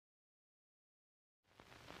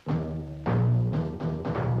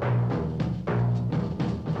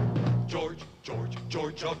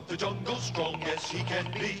George of the jungle, strong as he can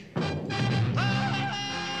be.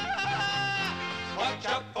 Watch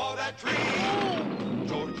out for that tree.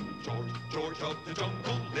 George of the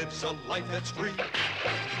jungle lives a life that's free.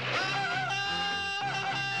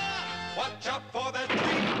 Watch out for that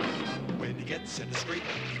tree. When he gets in a scrape,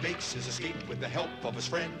 he makes his escape with the help of his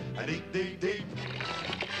friend, an 888.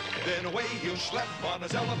 Then away he'll schlep on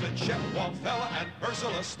his elephant ship, while Fella and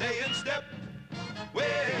Ursula stay in step. Well,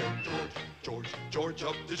 George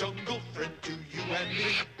of the jungle, friend to you and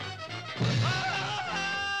me.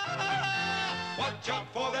 Watch out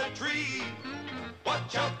for that tree.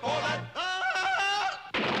 Watch out for that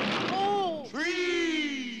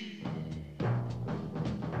tree.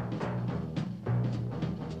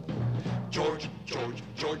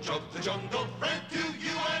 George of the jungle, friend to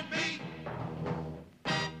you and me.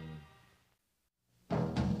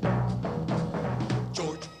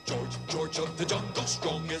 George of the jungle,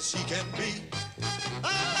 strong as he can be.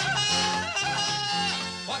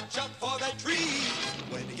 Watch out for that tree.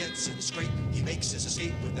 When he gets in a scrape, he makes his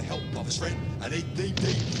escape with the help of his friend, an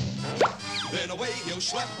 888. Then away he'll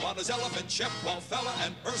schlep on his elephant ship, while Fella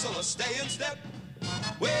and Ursula stay in step.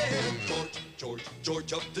 Well,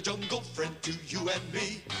 George of the jungle, friend to you and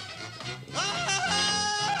me.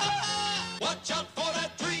 Watch out for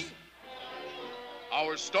that tree.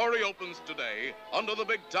 Our story opens today under the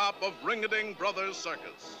big top of Ring-a-Ding Brothers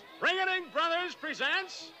Circus. Ring-a-Ding Brothers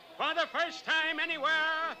presents, for the first time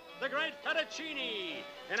anywhere, the great fettuccine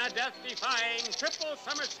in a death-defying triple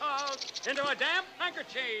somersault into a damp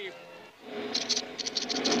handkerchief.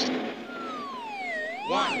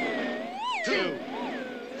 1, 2,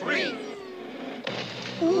 3.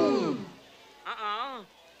 Ooh. Uh-oh.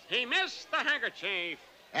 He missed the handkerchief.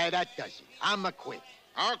 That does it. I'm a quit.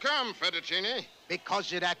 How come, Fettuccine?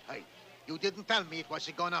 Because of that hurt. You didn't tell me it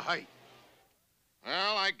wasn't gonna hurt.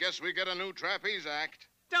 Well, I guess we get a new trapeze act.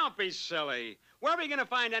 Don't be silly. Where are we going to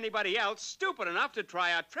find anybody else stupid enough to try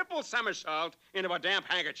a triple somersault into a damp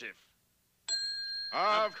handkerchief?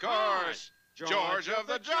 Of course. George of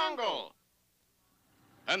the jungle.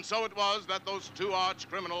 And so it was that those two arch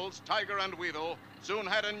criminals, Tiger and Weevil, soon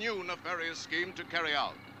had a new nefarious scheme to carry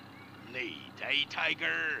out. Need, eh,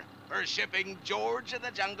 Tiger? For shipping George of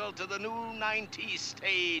the Jungle to the new 90s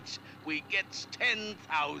stage, we gets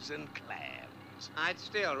 10,000 clams. I'd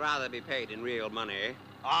still rather be paid in real money.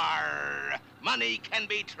 Our money can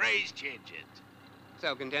be traced, changed.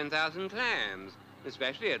 So can 10,000 clams,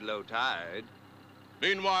 especially at low tide.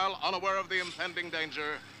 Meanwhile, unaware of the impending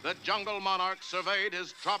danger, the jungle monarch surveyed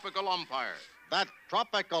his tropical umpire. That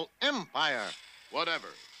tropical empire.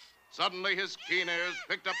 Whatever. Suddenly, his keen ears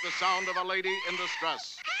picked up the sound of a lady in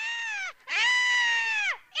distress.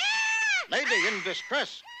 Lady in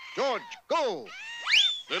distress. George, go.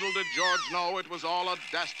 Little did George know it was all a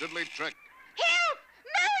dastardly trick. Help!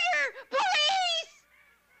 Murder! Police!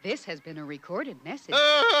 This has been a recorded message.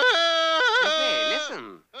 Hey,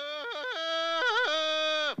 listen.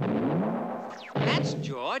 That's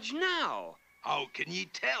George now. How can ye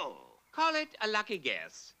tell? Call it a lucky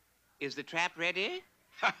guess. Is the trap ready?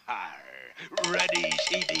 Ha ha! Ready,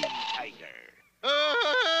 she be, Tiger.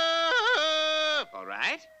 All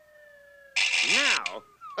right. Now.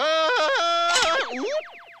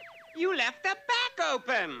 You left the back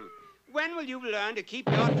open. When will you learn to keep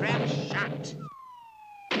your trap shut?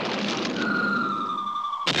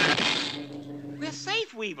 We're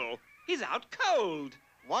safe, Weevil. He's out cold.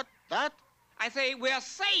 What, that? I say we're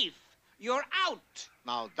safe. You're out.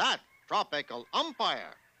 Now that tropical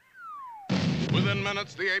umpire. Within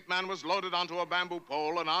minutes, the ape-man was loaded onto a bamboo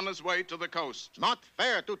pole and on his way to the coast. Not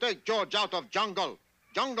fair to take George out of jungle.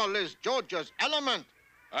 Jungle is George's element.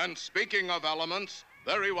 And speaking of elements,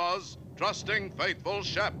 there he was, trusting, faithful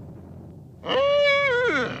Shep.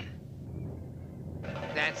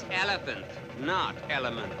 That's elephant, not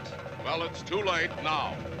element. Well, it's too late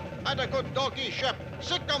now. Had a good doggy, Shep.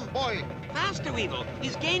 Sick 'em, boy. Faster, Weevil.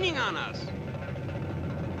 He's gaining on us.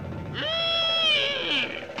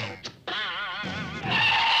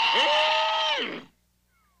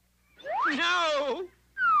 No!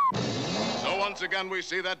 So once again, we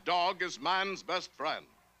see that dog is man's best friend.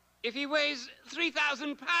 If he weighs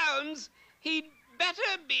 3,000 pounds, he'd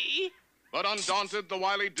better be. But undaunted, the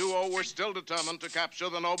wily duo were still determined to capture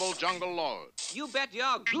the noble jungle lord. You bet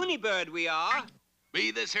your goony bird we are.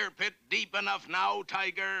 Be this here pit deep enough now,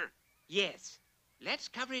 Tiger? Yes. Let's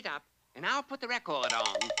cover it up, and I'll put the record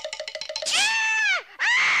on.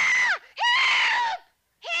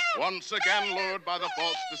 Once again lured by the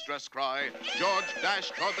false distress cry, George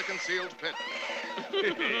dashed toward the concealed pit.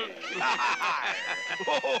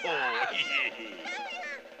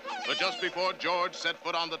 But just before George set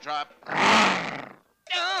foot on the trap,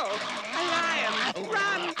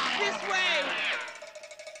 Run! This way!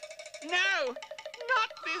 No! Not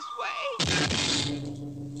this way!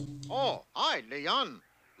 Oh, hi, Leon.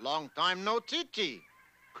 Long time no TT.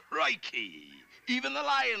 Crikey! Even the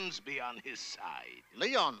lions be on his side.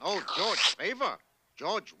 Leon owed George favor.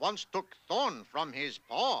 George once took thorn from his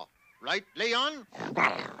paw. Right, Leon?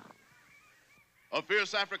 A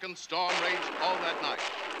fierce African storm raged all that night,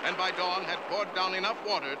 and by dawn had poured down enough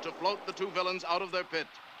water to float the two villains out of their pit.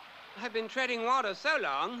 I've been treading water so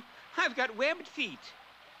long, I've got webbed feet.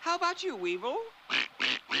 How about you, Weevil?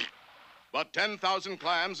 But 10,000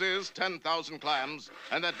 clams is 10,000 clams,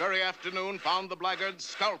 and that very afternoon found the blackguards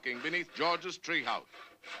skulking beneath George's treehouse.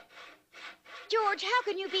 George, how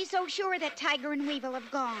can you be so sure that Tiger and Weevil have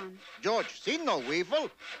gone? George, see no Weevil,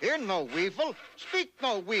 hear no Weevil, speak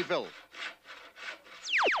no Weevil.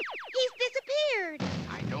 He's disappeared.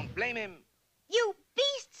 I don't blame him. You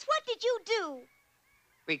beasts, what did you do?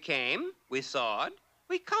 We came, we sawed,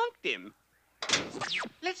 we conked him.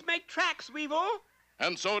 Let's make tracks, Weevil.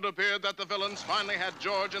 And so it appeared that the villains finally had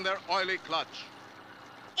George in their oily clutch.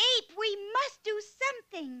 Ape, we must do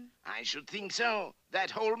something. I should think so.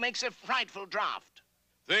 That hole makes a frightful draught.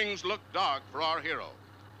 Things looked dark for our hero.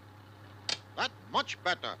 That much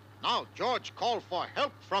better. Now George called for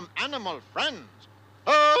help from animal friends.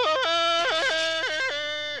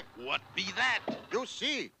 What be that? You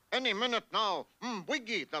see, any minute now,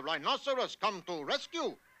 Wiggy, the rhinoceros, come to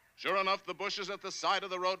rescue. Sure enough, the bushes at the side of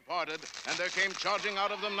the road parted, and there came charging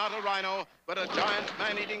out of them not a rhino, but a giant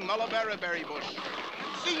man-eating mulberry bush.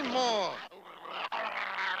 See more.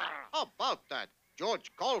 How about that?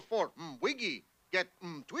 George called for Wiggy, get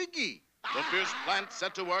Twiggy. The fierce plant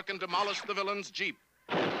set to work and demolished the villain's jeep.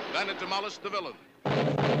 Then it demolished the villain.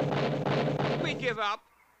 We give up.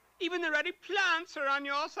 Even the ruddy plants are on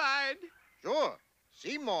your side. Sure.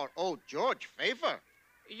 Seymour owed George favor.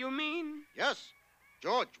 You mean? Yes.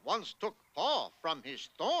 George once took paw from his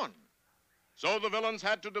thorn. So the villains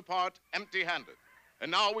had to depart empty-handed.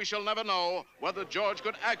 And now we shall never know whether George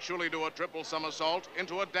could actually do a triple somersault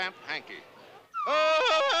into a damp hanky.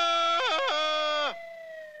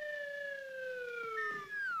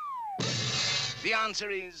 The answer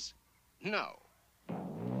is no.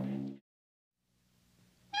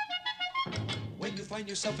 When you find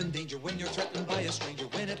yourself in danger, when you're threatened by a stranger,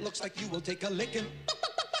 when it looks like you will take a licking,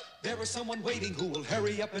 there is someone waiting who will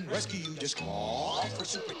hurry up and rescue you. Just call for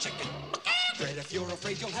Super Chicken. Fred, if you're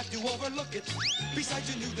afraid, you'll have to overlook it.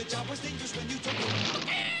 Besides, you knew the job was dangerous when you took it.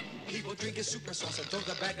 He will drink his super sauce and throw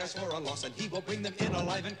the bad guys for a loss, and he will bring them in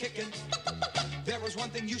alive and kicking. There is one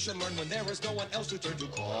thing you should learn when there is no one else to turn to.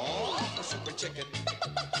 Call for Super Chicken.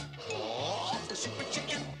 Call for Super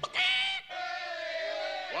Chicken.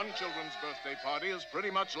 One children's birthday party is pretty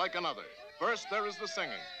much like another. First, there is the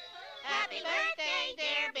singing. Happy birthday,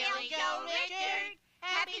 dear Billy Joe Richard.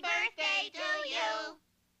 Happy birthday to you.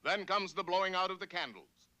 Then comes the blowing out of the candles,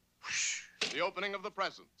 the opening of the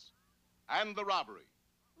presents, and the robbery.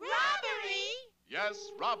 Robbery?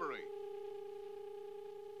 Yes, robbery.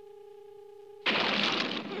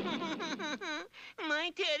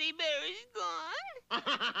 My teddy bear is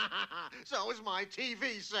gone. So is my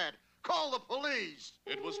TV set. Call the police.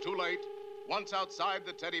 It was too late. Once outside,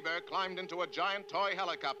 the teddy bear climbed into a giant toy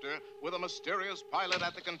helicopter with a mysterious pilot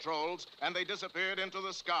at the controls, and they disappeared into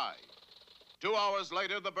the sky. 2 hours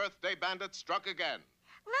later, the birthday bandit struck again.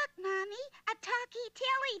 Look, Mommy, a talkie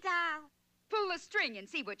Tilly doll. Pull the string and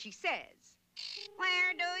see what she says.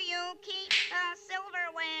 Where do you keep the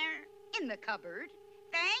silverware? In the cupboard.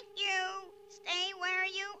 Thank you. Stay where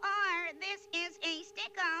you are. This is a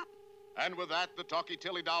stick-up. And with that, the talkie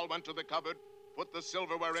Tilly doll went to the cupboard, put the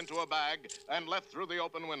silverware into a bag, and left through the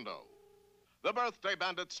open window. The birthday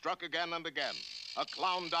bandit struck again and again. A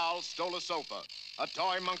clown doll stole a sofa. A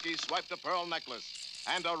toy monkey swiped a pearl necklace.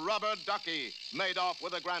 And a rubber ducky made off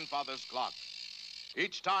with a grandfather's clock.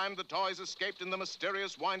 Each time, the toys escaped in the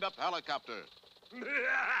mysterious wind-up helicopter.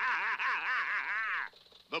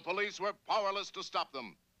 The police were powerless to stop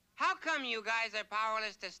them. How come you guys are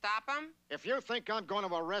powerless to stop him? If you think I'm going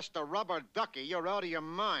to arrest a rubber ducky, you're out of your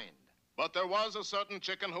mind. But there was a certain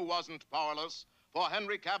chicken who wasn't powerless, for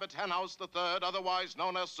Henry Cabot Henhouse III, otherwise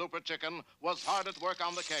known as Super Chicken, was hard at work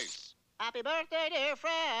on the case. Happy birthday, dear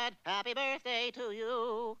Fred. Happy birthday to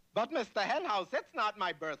you. But, Mr. Henhouse, it's not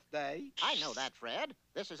my birthday. I know that, Fred.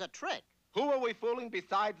 This is a trick. Who are we fooling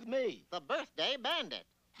besides me? The birthday bandit.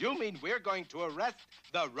 You mean we're going to arrest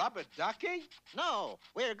the rubber ducky? No,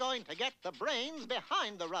 we're going to get the brains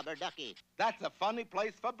behind the rubber ducky. That's a funny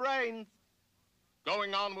place for brains.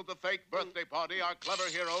 Going on with the fake birthday party, our clever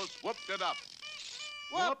heroes whooped it up.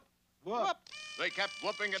 Whoop, Whoop. They kept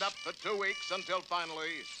whooping it up for 2 weeks until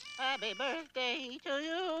finally... Happy birthday to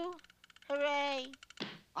you. Hooray.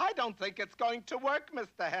 I don't think it's going to work,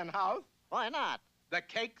 Mr. Henhouse. Why not? The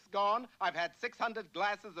cake's gone, I've had 600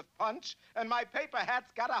 glasses of punch, and my paper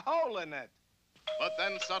hat's got a hole in it. But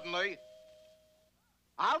then suddenly,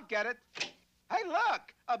 I'll get it. Hey,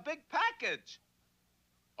 look, a big package.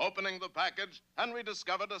 opening the package, Henry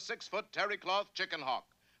discovered a 6-foot terry cloth chicken hawk.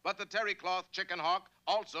 But the terry cloth chicken hawk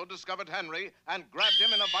also discovered Henry and grabbed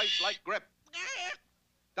him in a vice-like grip.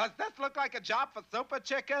 Does this look like a job for Super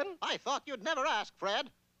Chicken? I thought you'd never ask, Fred.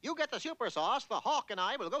 You get the super sauce, the hawk and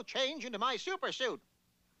I will go change into my super suit.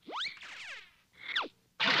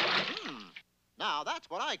 Now, that's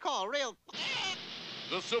what I call real...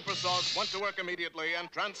 The super sauce went to work immediately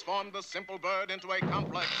and transformed the simple bird into a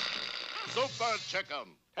complex super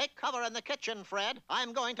chicken. Take cover in the kitchen, Fred.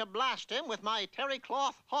 I'm going to blast him with my terry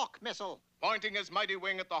cloth hawk missile. Pointing his mighty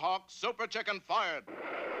wing at the hawk, Super Chicken fired.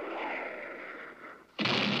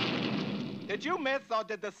 Did you miss or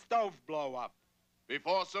did the stove blow up?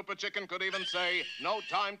 Before Super Chicken could even say, "No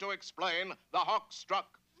time to explain," the hawk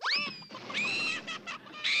struck.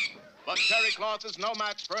 But terry cloth is no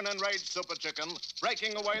match for an enraged Super Chicken.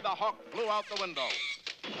 Breaking away, the hawk flew out the window.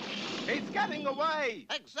 He's getting away.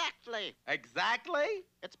 Exactly. Exactly?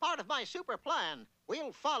 It's part of my super plan.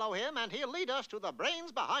 We'll follow him, and he'll lead us to the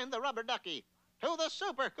brains behind the rubber ducky. To the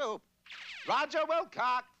super coop. Roger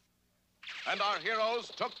Wilcox. And our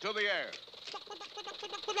heroes took to the air.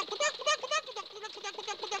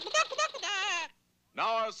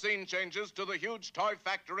 Now our scene changes to the huge toy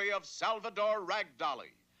factory of Salvador Rag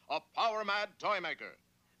Dolly, a power-mad toymaker.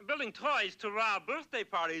 Building toys to rob birthday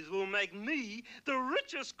parties will make me the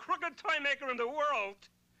richest crooked toy maker in the world.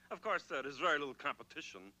 Of course, there's very little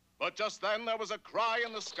competition. But just then, there was a cry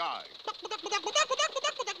in the sky.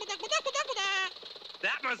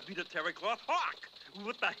 That must be the terry cloth hawk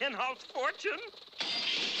with the hen house fortune.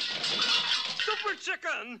 Super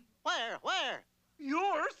Chicken! Where?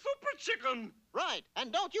 You're Super Chicken! Right,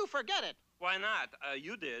 and don't you forget it. Why not?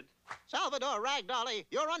 You did. Salvador Rag Dolly,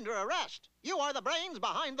 you're under arrest. You are the brains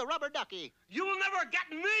behind the rubber ducky. You'll never get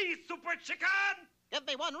me, Super Chicken! Give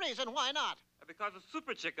me one reason why not. Because a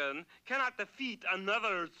Super Chicken cannot defeat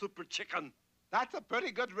another Super Chicken. That's a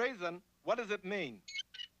pretty good reason. What does it mean?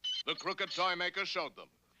 The crooked toy maker showed them.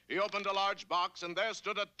 He opened a large box, and there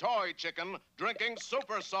stood a toy chicken drinking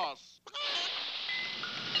super sauce.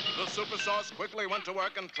 The super sauce quickly went to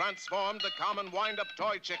work and transformed the common wind-up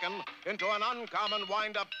toy chicken into an uncommon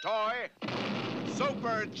wind-up toy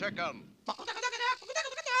Super Chicken.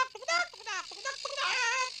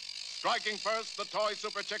 Striking first, the toy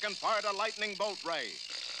Super Chicken fired a lightning bolt ray.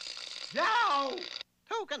 Yow!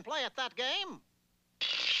 Who can play at that game?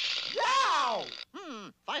 Yow!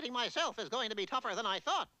 Fighting myself is going to be tougher than I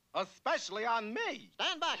thought. Especially on me.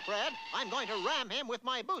 Stand back, Fred. I'm going to ram him with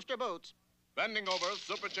my booster boots. Bending over,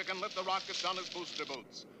 Super Chicken lit the rockets on his booster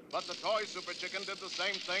boots. But the toy Super Chicken did the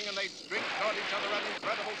same thing, and they streaked toward each other at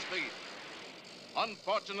incredible speed.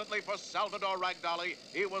 Unfortunately for Salvador Rag Dolly,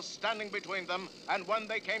 he was standing between them, and when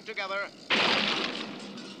they came together...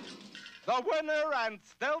 The winner and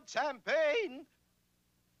still champion,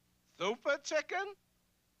 Super Chicken?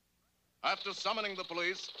 After summoning the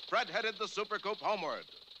police, Fred headed the Super Coop homeward.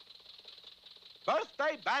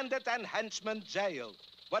 Birthday bandit and henchman jailed.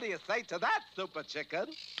 What do you say to that, Super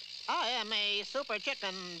Chicken? I am a Super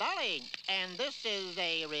Chicken Dolly, and this is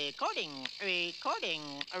a recording.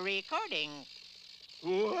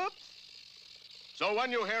 Whoops. So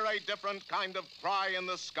when you hear a different kind of cry in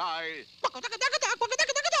the sky...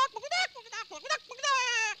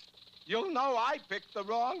 You'll know I picked the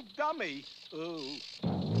wrong dummy. Ooh.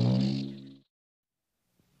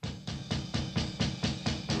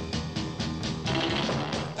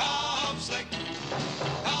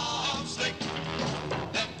 Tom Slick,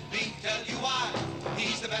 let me tell you why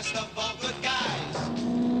he's the best of all good guys.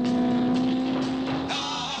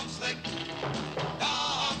 Tom Slick,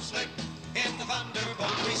 in the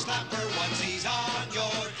Thunderbolt Grease-Slapper, once he's on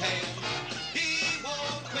your tail, he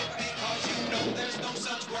won't quit because you know there's no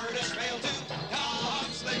such word as fail to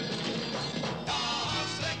Tom Slick.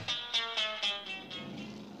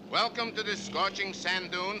 Welcome to the scorching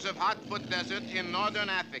sand dunes of Hotfoot Desert in northern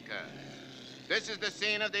Africa. This is the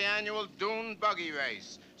scene of the annual Dune Buggy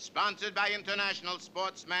Race, sponsored by international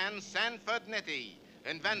sportsman Sanford Nitty,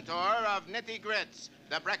 inventor of Nitty Grits,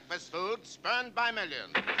 the breakfast food spurned by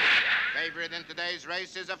millions. Favorite in today's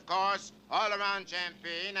race is, of course, all-around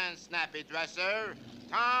champion and snappy dresser,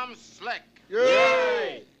 Tom Slick.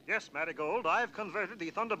 Yay! Yes, Marigold, I've converted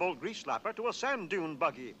the Thunderbolt Grease-Slapper to a sand dune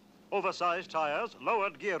buggy. Oversized tires,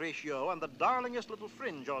 lowered gear ratio, and the darlingest little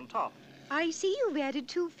fringe on top. I see you've added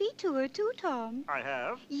 2 feet to her, too, Tom. I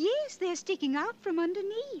have? Yes, they're sticking out from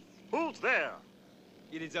underneath. Who's there?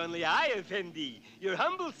 It is only I, Effendi, your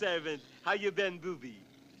humble servant. How you been, booby?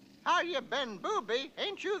 How you been, booby?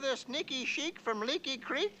 Ain't you the Sneaky Sheik from Leaky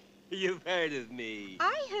Creek? You've heard of me.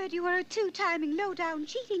 I heard you were a 2-timing, low-down,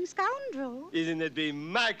 cheating scoundrel. Isn't it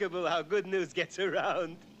remarkable how good news gets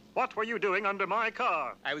around? What were you doing under my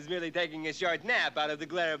car? I was merely taking a short nap out of the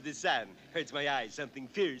glare of the sun. Hurts my eyes, something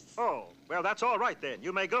fierce. Oh, well, that's all right then.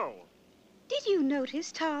 You may go. Did you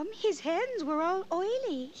notice, Tom? His hands were all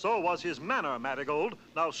oily. So was his manner, Marigold.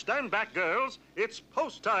 Now stand back, girls. It's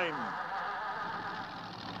post time.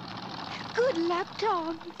 Good luck,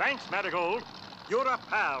 Tom. Thanks, Marigold. You're a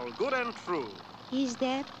pal, good and true. Is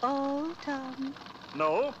that all, Tom?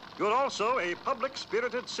 No, you're also a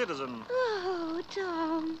public-spirited citizen. Oh,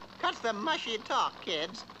 Tom. Cut the mushy talk,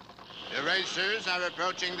 kids. The racers are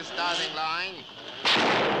approaching the starting line.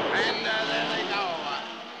 And there they go.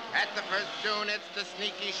 At the first dune, it's the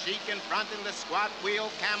Sneaky Sheik in front in the squat wheel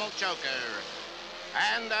camel choker.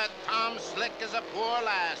 And Tom Slick is a poor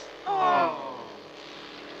last. Oh.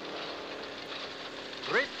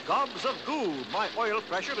 Great gobs of goo. My oil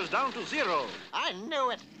pressure is down to 0. I knew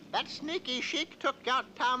it. That Sneaky Sheik took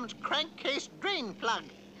out Tom's crankcase drain plug.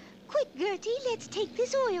 Quick, Gertie, let's take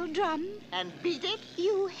this oil drum. And beat it?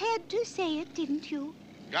 You had to say it, didn't you?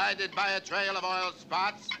 Guided by a trail of oil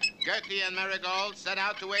spots, Gertie and Marigold set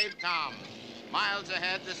out to aid Tom. Miles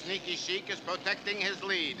ahead, the Sneaky Sheik is protecting his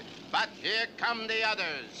lead. But here come the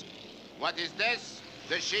others. What is this?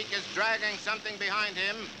 The Sheik is dragging something behind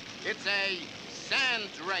him. It's a sand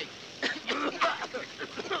rake.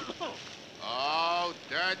 Oh,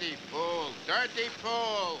 dirty fool, dirty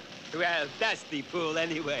fool. Well, dusty fool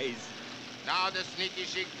anyways. Now the Sneaky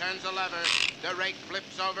Sheik turns a lever. The rake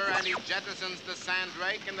flips over and he jettisons the sand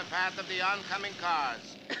rake in the path of the oncoming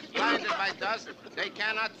cars. Blinded by dust, they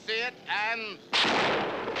cannot see it, and...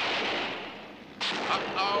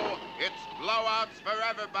 Uh-oh, it's blowouts for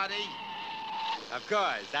everybody. Of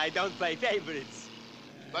course, I don't play favorites.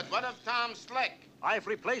 But what of Tom Slick? I've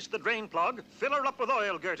replaced the drain plug. Fill her up with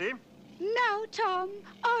oil, Gertie. Now, Tom,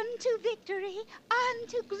 on to victory, on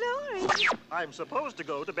to glory. I'm supposed to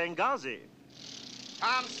go to Benghazi.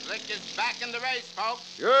 Tom Slick is back in the race,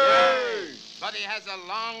 folks. Yay! But he has a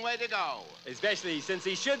long way to go. Especially since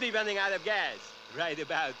he should be running out of gas right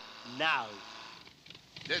about now.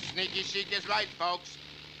 The Sneaky Sheik is right, folks.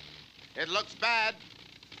 It looks bad.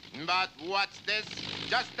 But what's this?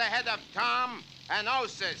 Just ahead of Tom, an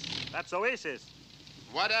Oasis. That's Oasis.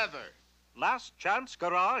 Whatever. Last chance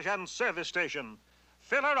garage and service station.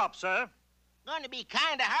 Fill her up, sir. Going to be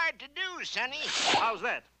kind of hard to do, Sonny. How's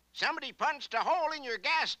that? Somebody punched a hole in your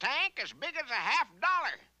gas tank as big as a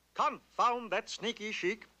 $50. Confound that Sneaky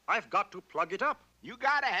Sheik. I've got to plug it up. You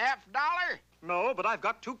got a $50? No, but I've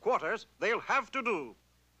got 2 quarters. They'll have to do.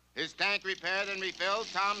 His tank repaired and refilled,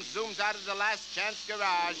 Tom zooms out of the last chance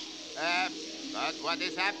garage. But what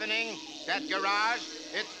is happening? That garage,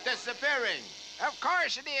 it's disappearing. Of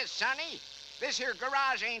course it is, Sonny. This here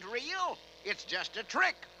garage ain't real. It's just a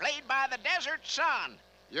trick played by the desert sun.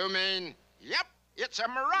 You mean? Yep, it's a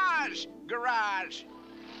mirage garage.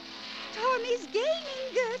 Tom is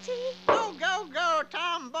gaining, Gertie. Go, go, go,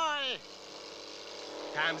 Tom boy.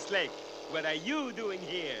 Tom Slick, what are you doing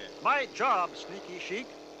here? My job, Sneaky Sheik.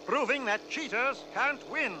 Proving that cheaters can't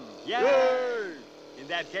win. Yay! In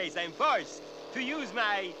that case, I'm forced to use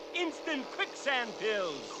my instant quicksand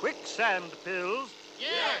pills. Quicksand pills?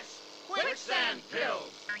 Yes, quicksand pills.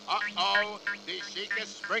 Uh-oh, the Sheik is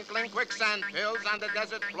sprinkling quicksand pills on the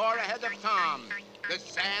desert floor ahead of Tom. The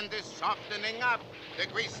sand is softening up. The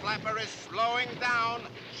Grease-Slapper is slowing down.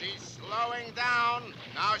 She's slowing down.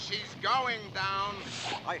 Now she's going down.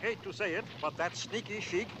 I hate to say it, but that Sneaky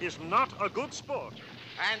Sheik is not a good sport.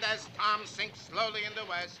 And as Tom sinks slowly in the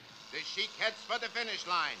west, the Sheik heads for the finish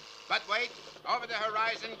line. But wait, over the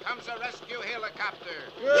horizon comes a rescue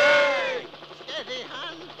helicopter. Yay! Steady,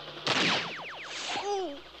 hon.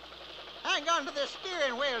 Ooh. Hang on to the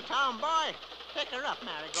steering wheel, Tom boy. Pick her up,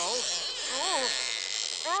 Marigold. Oh.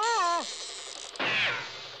 Oh.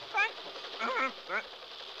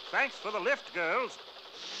 Thanks for the lift, girls.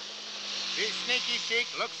 The Sneaky Sheik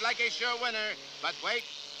looks like a sure winner. But wait,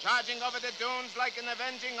 charging over the dunes like an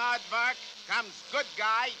avenging aardvark comes good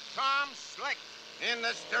guy Tom Slick. In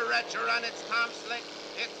the stretcher run, it's Tom Slick.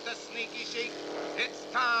 It's the Sneaky Sheik. It's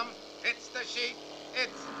Tom. It's the Sheik.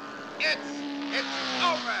 It's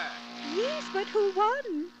over. Yes, but who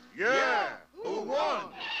won? Yeah, who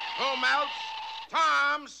won? Who melts?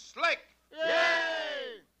 Tom Slick.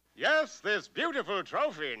 Yay! Yes, this beautiful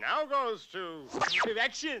trophy now goes to...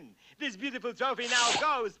 Correction. This beautiful trophy now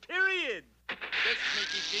goes, period. This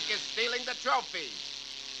Sneaky Sheik is stealing the trophy.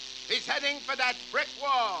 He's heading for that brick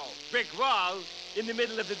wall. Brick wall? In the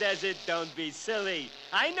middle of the desert? Don't be silly.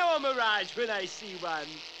 I know a mirage when I see one.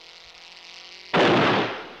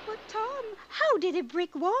 But, Tom, how did a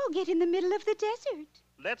brick wall get in the middle of the desert?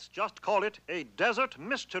 Let's just call it a desert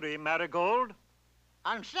mystery, Marigold.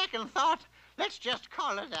 On second thought, let's just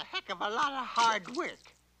call it a heck of a lot of hard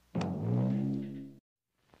work.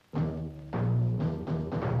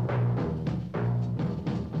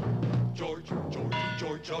 George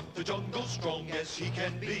of the jungle, strong as he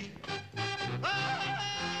can be.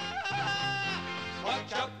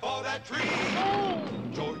 Watch out for that tree.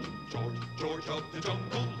 George of the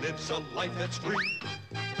jungle lives a life that's free.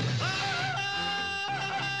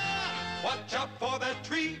 Watch out for that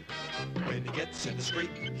tree. When he gets in the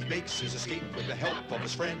scrape, he makes his escape with the help of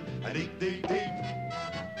his friend, an 8-day date.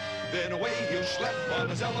 Then away he'll schlep on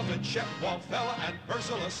his elephant ship, while Fella and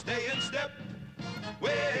Ursula stay in step.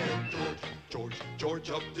 Well, George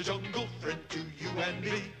of the jungle, friend to you and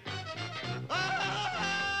me.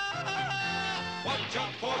 Watch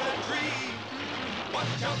out for that tree.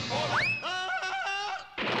 Watch out for that tree.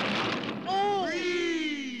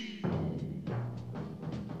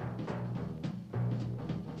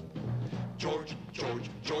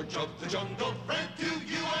 George of the jungle, friend to